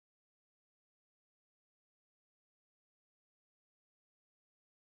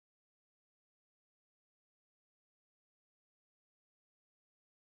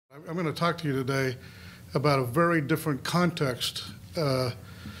I'm going to talk to you today about a very different context,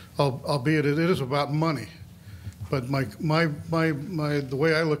 albeit it is about money. But the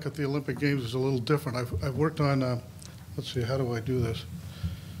way I look at the Olympic Games is a little different. I've worked on, let's see, how do I do this?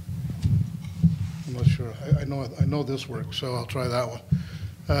 I'm not sure. I know this works, so I'll try that one.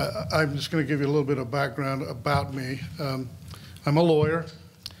 I'm just going to give you a little bit of background about me. I'm a lawyer,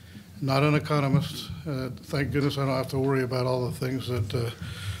 not an economist. Thank goodness I don't have to worry about all the things that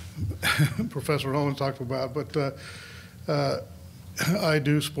Professor Owen talked about. But I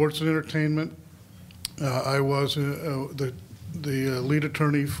do sports and entertainment. I was the lead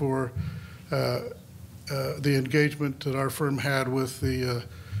attorney for the engagement that our firm had with the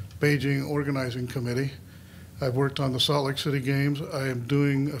Beijing Organizing Committee. I've worked on the Salt Lake City Games. I am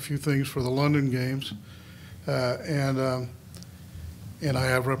doing a few things for the London Games, and I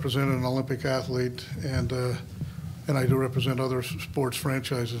have represented an Olympic athlete, and I do represent other sports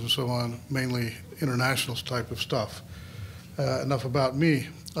franchises and so on, mainly international type of stuff. Enough about me.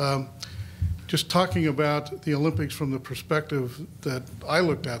 Just talking about the Olympics from the perspective that I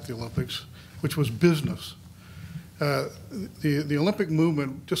looked at the Olympics, which was business. The Olympic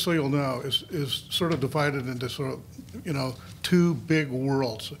movement, just so you'll know, is sort of divided into sort of, two big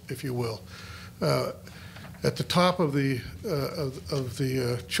worlds, if you will. At the top of the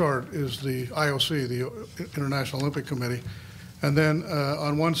chart is the IOC, the International Olympic Committee, and then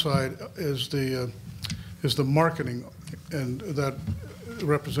on one side is the marketing, and that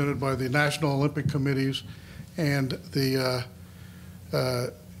represented by the National Olympic Committees and the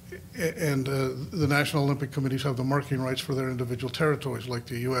National Olympic Committees have the marketing rights for their individual territories, like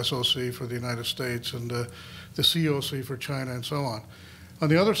the USOC for the United States and the COC for China and so on. On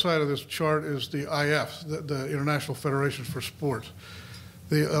the other side of this chart is the IF, the International Federations for Sport.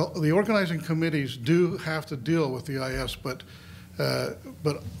 The organizing committees do have to deal with the IFs, but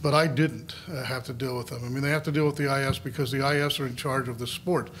I didn't have to deal with them. I mean, they have to deal with the IFs because the IFs are in charge of the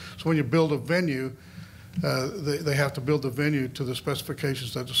sport. So when you build a venue, they have to build the venue to the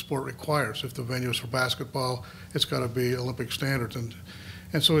specifications that the sport requires. If the venue is for basketball, it's got to be Olympic standards, and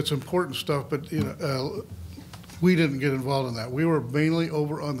so it's important stuff. But we didn't get involved in that. We were mainly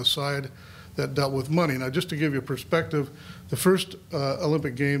over on the side that dealt with money. Now, just to give you a perspective, the first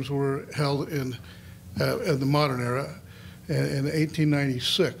Olympic Games were held in the modern era in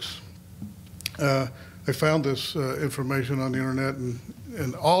 1896. I found this information on the internet,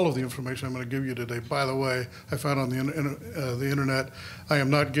 and all of the information I'm going to give you today, by the way, I found on the internet. I am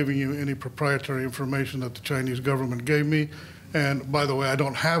not giving you any proprietary information that the Chinese government gave me, and by the way, I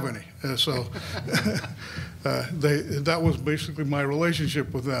don't have any. So that was basically my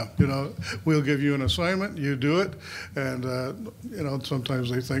relationship with them. We'll give you an assignment, you do it, and sometimes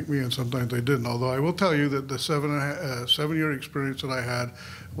they thank me and sometimes they didn't. Although I will tell you that the 7-year experience that I had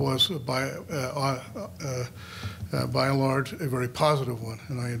was by and large a very positive one,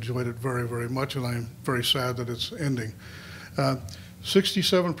 and I enjoyed it very, very much, and I am very sad that it's ending.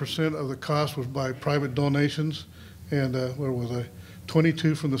 67% of the cost was by private donations, and where was I?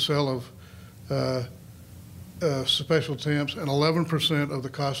 22 from the sale of special stamps, and 11% of the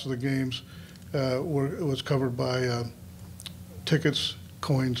cost of the games was covered by tickets,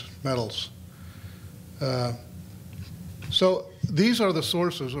 coins, medals. So these are the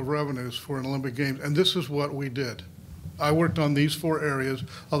sources of revenues for an Olympic Games, and this is what we did. I worked on these 4 areas,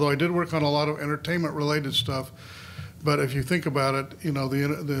 although I did work on a lot of entertainment-related stuff. But if you think about it,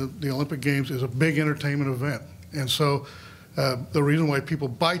 the Olympic Games is a big entertainment event, and so the reason why people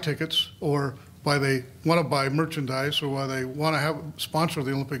buy tickets, or why they want to buy merchandise, or why they want to sponsor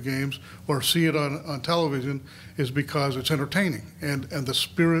the Olympic Games or see it on television, is because it's entertaining. And the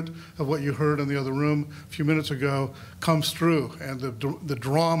spirit of what you heard in the other room a few minutes ago comes through, and the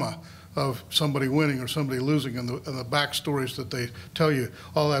drama of somebody winning or somebody losing, and the backstories that they tell you,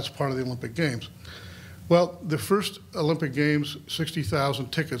 all that's part of the Olympic Games. Well, the first Olympic Games,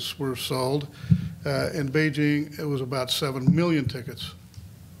 60,000 tickets were sold. In Beijing, it was about 7 million tickets.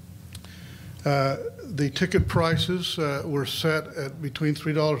 The ticket prices were set at between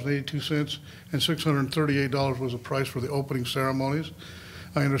 $3.82 and $638 was the price for the opening ceremonies.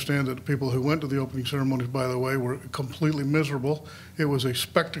 I understand that the people who went to the opening ceremonies, by the way, were completely miserable. It was a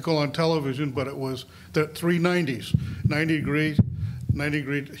spectacle on television, but it was the 390s, 90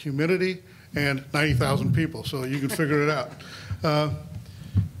 degree humidity, and 90,000 people, so you can figure it out.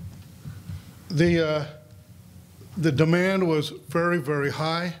 The demand was very, very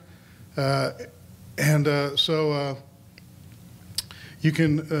high. So you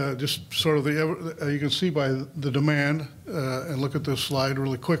can just sort of you can see by the demand and look at this slide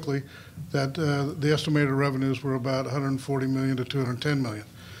really quickly that the estimated revenues were about 140 million to 210 million.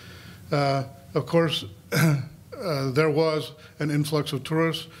 Of course, there was an influx of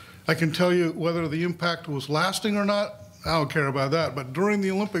tourists. I can tell you whether the impact was lasting or not, I don't care about that. But during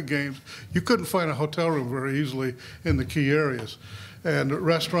the Olympic Games, you couldn't find a hotel room very easily in the key areas. And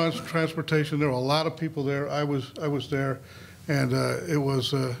restaurants, transportation, there were a lot of people there. I was there, and it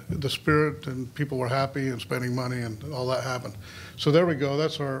was the spirit, and people were happy and spending money, and all that happened. So there we go.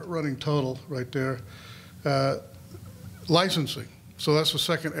 That's our running total right there. Licensing. So that's the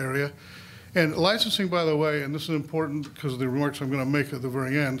second area. And licensing, by the way, and this is important because of the remarks I'm going to make at the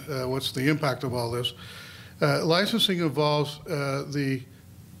very end, what's the impact of all this? Licensing involves the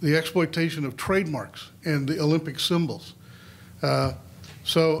exploitation of trademarks and the Olympic symbols.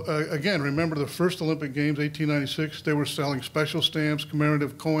 Again, remember the first Olympic Games, 1896, they were selling special stamps,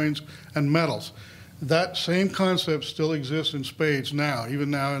 commemorative coins, and medals. That same concept still exists in spades now, even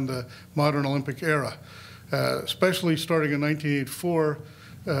now in the modern Olympic era. Especially starting in 1984,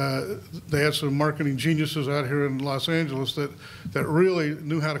 they had some marketing geniuses out here in Los Angeles that really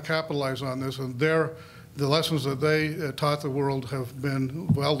knew how to capitalize on this, and the lessons that they taught the world have been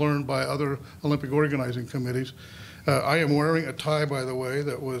well learned by other Olympic organizing committees. I am wearing a tie, by the way,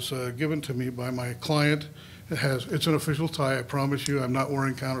 that was given to me by my client. It's an official tie, I promise you. I'm not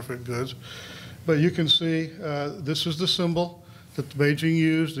wearing counterfeit goods. But you can see this is the symbol that Beijing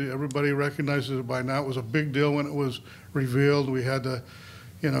used. Everybody recognizes it by now. It was a big deal when it was revealed. We had to,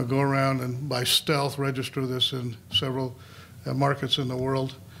 go around and by stealth register this in several markets in the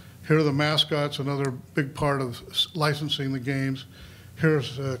world. Here are the mascots, another big part of licensing the games.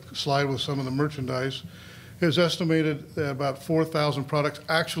 Here's a slide with some of the merchandise. It was estimated that about 4,000 products.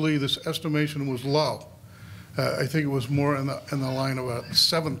 Actually, this estimation was low. I think it was more in the line of about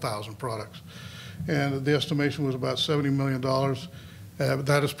 7,000 products. And the estimation was about $70 million.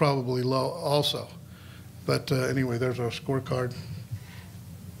 That is probably low also. But anyway, there's our scorecard.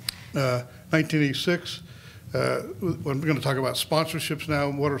 1986, we're going to talk about sponsorships now.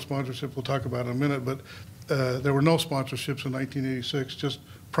 What are sponsorships? We'll talk about in a minute. But there were no sponsorships in 1986, just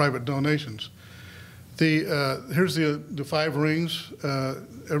private donations. Here's the 5 rings.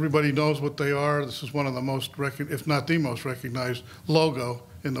 Everybody knows what they are. This is one of the most, if not the most recognized logo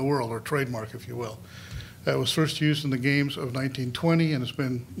in the world, or trademark, if you will. It was first used in the Games of 1920, and it's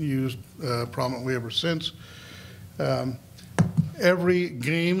been used prominently ever since. Every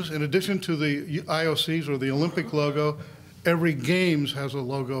Games, in addition to the IOCs or the Olympic logo, every Games has a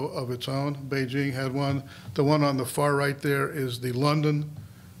logo of its own. Beijing had one. The one on the far right there is the London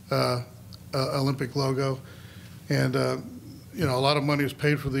Olympic logo. And, a lot of money is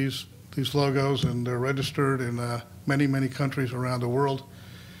paid for these logos, and they're registered in many, many countries around the world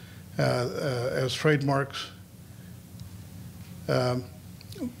as trademarks.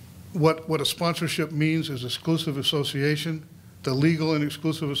 What a sponsorship means is exclusive association, the legal and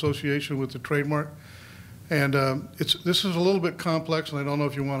exclusive association with the trademark. And this is a little bit complex, and I don't know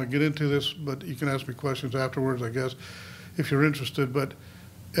if you want to get into this, but you can ask me questions afterwards, I guess, if you're interested. But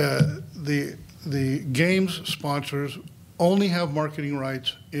the Games sponsors only have marketing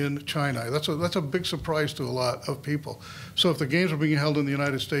rights in China. That's a big surprise to a lot of people. So if the Games are being held in the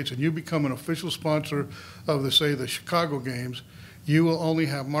United States and you become an official sponsor of, say, the Chicago Games, you will only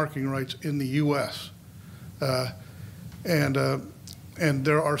have marketing rights in the U.S. And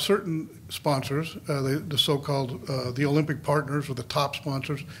there are certain sponsors, the so-called the Olympic partners, or the top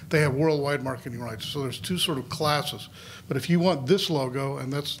sponsors. They have worldwide marketing rights. So there's 2 sort of classes. But if you want this logo,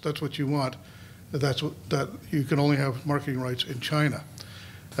 and that's what you want, that you can only have marketing rights in China.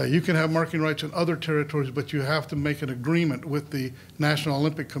 You can have marketing rights in other territories, but you have to make an agreement with the National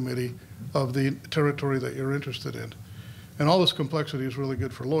Olympic Committee of the territory that you're interested in. And all this complexity is really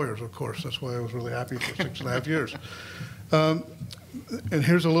good for lawyers, of course. That's why I was really happy for 6.5 years. And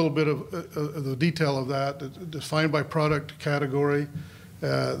here's a little bit of the detail of that. Defined by product category.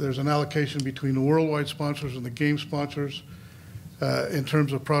 There's an allocation between the worldwide sponsors and the game sponsors in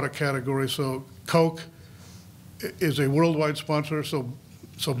terms of product category. So Coke is a worldwide sponsor. So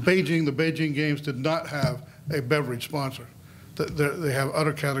Beijing, the Beijing Games did not have a beverage sponsor. They have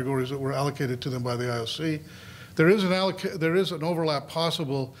other categories that were allocated to them by the IOC. There is an overlap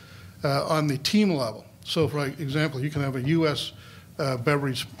possible on the team level. So, for example, you can have a U.S.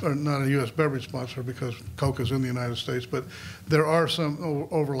 Beverage, or not a U.S. beverage sponsor because Coke is in the United States, but there are some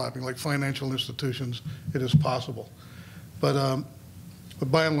overlapping, like financial institutions. It is possible, but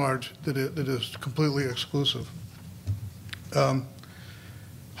by and large, it is completely exclusive.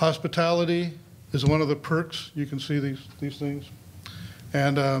 Hospitality is one of the perks. You can see these things,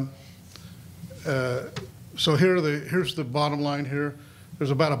 and so here's the bottom line here.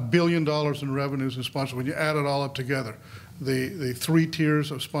 There's about $1 billion in revenues in sponsorship when you add it all up together. the 3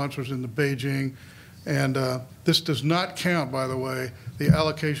 tiers of sponsors in the Beijing. And this does not count, by the way, the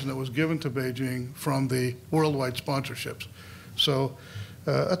allocation that was given to Beijing from the worldwide sponsorships. So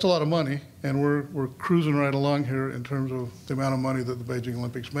that's a lot of money, and we're cruising right along here in terms of the amount of money that the Beijing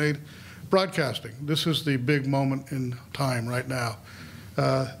Olympics made. Broadcasting, this is the big moment in time right now.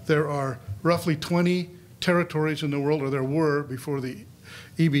 There are roughly 20 territories in the world, or there were before the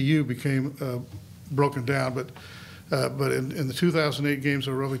EBU became broken down, but in the 2008 games,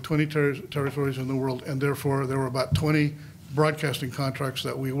 there were roughly 20 territories in the world, and therefore there were about 20 broadcasting contracts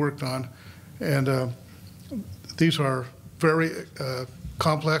that we worked on. And these are very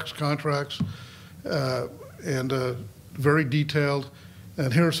complex contracts and very detailed.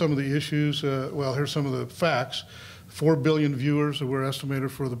 And here are some of the issues. Well, here's some of the facts. 4 billion viewers were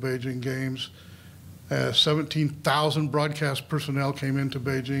estimated for the Beijing Games. 17,000 broadcast personnel came into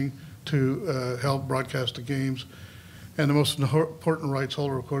Beijing to help broadcast the games. And the most important rights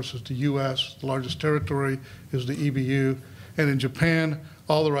holder, of course, is the U.S. The largest territory is the EBU. And in Japan,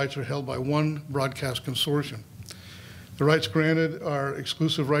 all the rights are held by one broadcast consortium. The rights granted are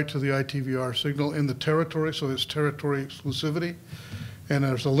exclusive right to the ITVR signal in the territory, so it's territory exclusivity. And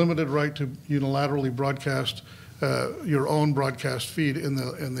there's a limited right to unilaterally broadcast your own broadcast feed in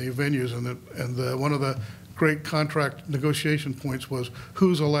the venues. And one of the great contract negotiation points was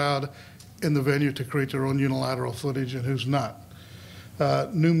who's allowed in the venue to create their own unilateral footage and who's not.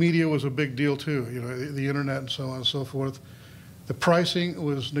 New media was a big deal too, the internet and so on and so forth. The pricing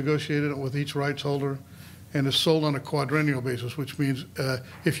was negotiated with each rights holder and is sold on a quadrennial basis, which means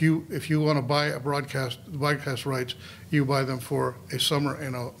if you want to buy a broadcast rights, you buy them for a summer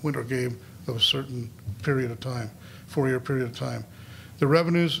and a winter game of a certain period of time, 4-year period of time. The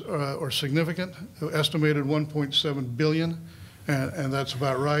revenues are significant, estimated 1.7 billion, and that's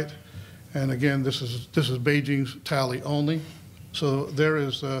about right. And again, this is Beijing's tally only. So there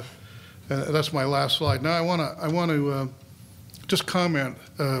is, that's my last slide. Now I want to just comment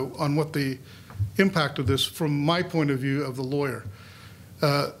on what the impact of this, from my point of view of the lawyer.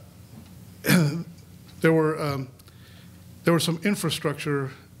 There were some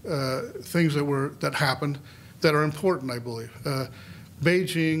infrastructure things that happened that are important, I believe.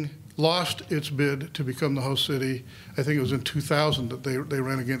 Beijing lost its bid to become the host city. I think it was in 2000 that they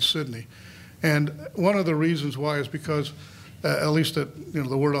ran against Sydney. And one of the reasons why is because, at least that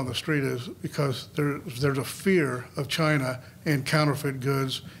the word on the street is because there's a fear of China and counterfeit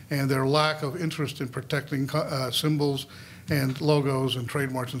goods and their lack of interest in protecting symbols and logos and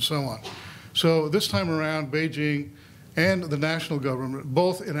trademarks and so on. So this time around, Beijing and the national government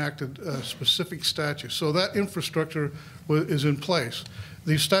both enacted specific statutes. So that infrastructure is in place.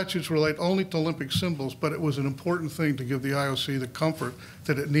 These statutes relate only to Olympic symbols, but it was an important thing to give the IOC the comfort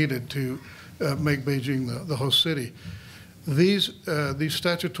that it needed to make Beijing the host city. These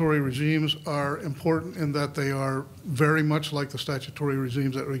statutory regimes are important in that they are very much like the statutory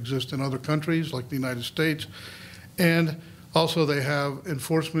regimes that exist in other countries, like the United States, and also they have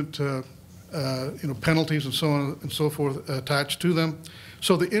enforcement penalties and so on and so forth attached to them.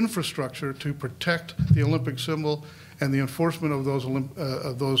 So the infrastructure to protect the Olympic symbol and the enforcement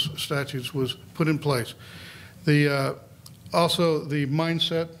of those statutes was put in place. Also the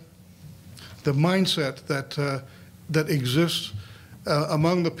mindset that exists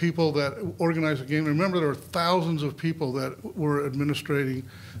among the people that organize the game. Remember, there are thousands of people that were administrating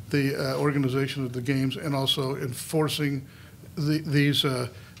the organization of the games and also enforcing these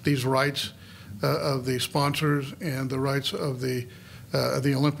rights of the sponsors and the rights of the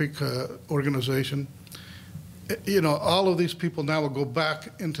Olympic organization. All of these people now will go back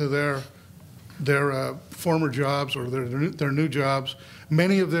into their former jobs or their new jobs.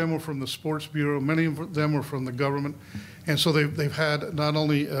 Many of them were from the Sports Bureau. Many of them were from the government. And so they've had not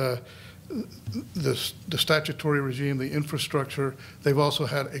only the statutory regime, the infrastructure, they've also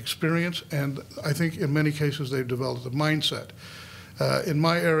had experience, and I think in many cases they've developed a mindset. In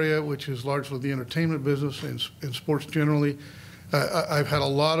my area, which is largely the entertainment business and in sports generally, I've had a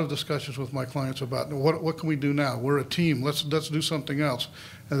lot of discussions with my clients about what can we do now? We're a team. Let's do something else.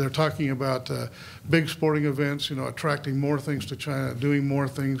 And they're talking about big sporting events, attracting more things to China, doing more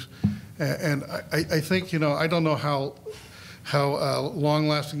things. And I think, I don't know how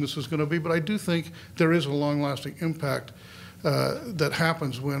long-lasting this is going to be, but I do think there is a long-lasting impact that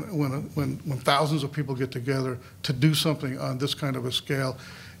happens when thousands of people get together to do something on this kind of a scale.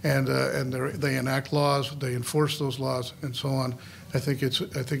 And they enact laws, they enforce those laws, and so on. I think it's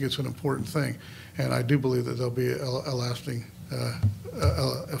an important thing, and I do believe that there'll be a lasting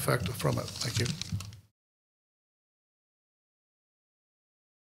effect from it. Thank you.